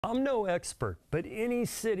I'm no expert, but any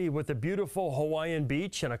city with a beautiful Hawaiian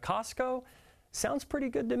beach and a Costco sounds pretty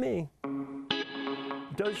good to me.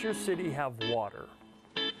 Does your city have water?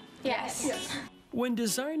 Yes. Yes. When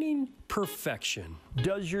designing perfection,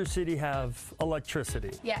 does your city have electricity?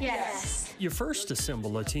 Yes. Yes. You first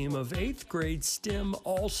assemble a team of 8th grade STEM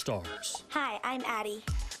all-stars. Hi, I'm Addie.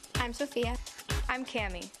 I'm Sophia. I'm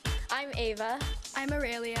Cammie. I'm Ava. I'm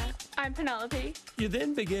Aurelia. I'm Penelope. You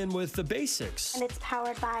then begin with the basics. And it's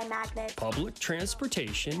powered by magnets. Public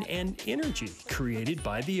transportation and energy created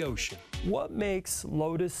by the ocean. What makes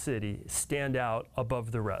Lotus City stand out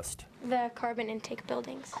above the rest? The carbon intake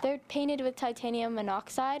buildings. They're painted with titanium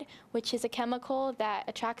monoxide, which is a chemical that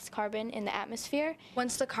attracts carbon in the atmosphere.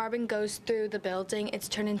 Once the carbon goes through the building, it's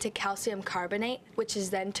turned into calcium carbonate, which is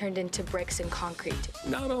then turned into bricks and concrete.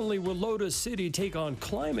 Not only will Lotus City take on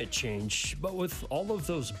climate change, but with all of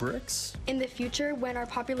those bricks? In the future, when our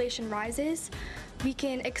population rises, we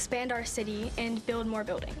can expand our city and build more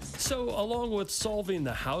buildings. So, along with solving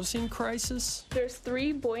the housing crisis, there's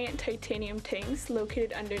 3 buoyant titanium tanks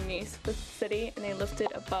located underneath the city, and they lift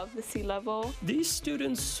it above the sea level. These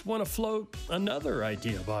students want to float another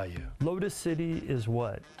idea by you. Lotus City is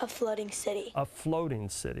what? A floating city. A floating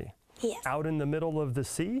city. Yes. Out in the middle of the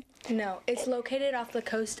sea? No, it's located off the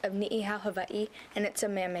coast of Niihau, Hawaii, and it's a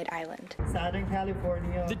man-made island. Southern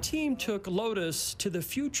California. The team took Lotus to the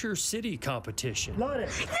Future City competition.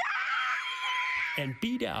 Lotus! And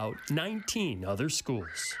beat out 19 other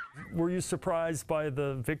schools. Were you surprised by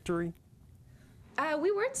the victory?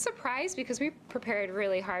 We weren't surprised because we prepared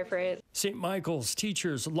really hard for it. St. Michael's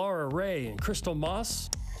teachers Laura Ray and Crystal Moss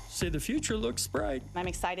say the future looks bright. I'm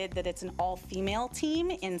excited that it's an all-female team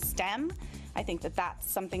in STEM. I think that that's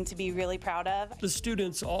something to be really proud of. The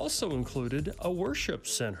students also included a worship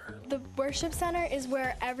center. The worship center is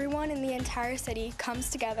where everyone in the entire city comes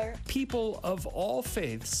together. People of all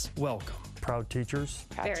faiths welcome. Proud teachers?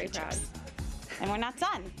 Very proud. And we're not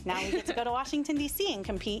done. Now we get to go to Washington, D.C. and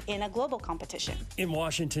compete in a global competition. In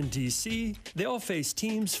Washington, D.C., they'll face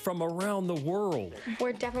teams from around the world.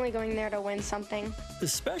 We're definitely going there to win something.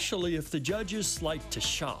 Especially if the judges like to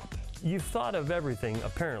shop. You've thought of everything,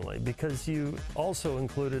 apparently, because you also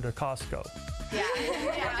included a Costco.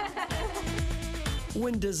 Yeah.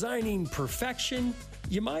 When designing perfection,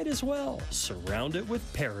 you might as well surround it with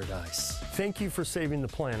paradise. Thank you for saving the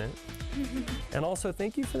planet. And also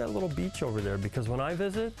thank you for that little beach over there, because when I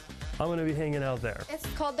visit, I'm going to be hanging out there. It's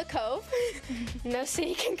called the Cove. No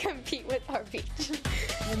city can compete with our beach.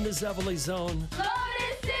 In the Zevely-zone,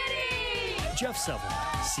 Lotus City! Jeff Sevely,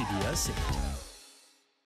 CBS 8.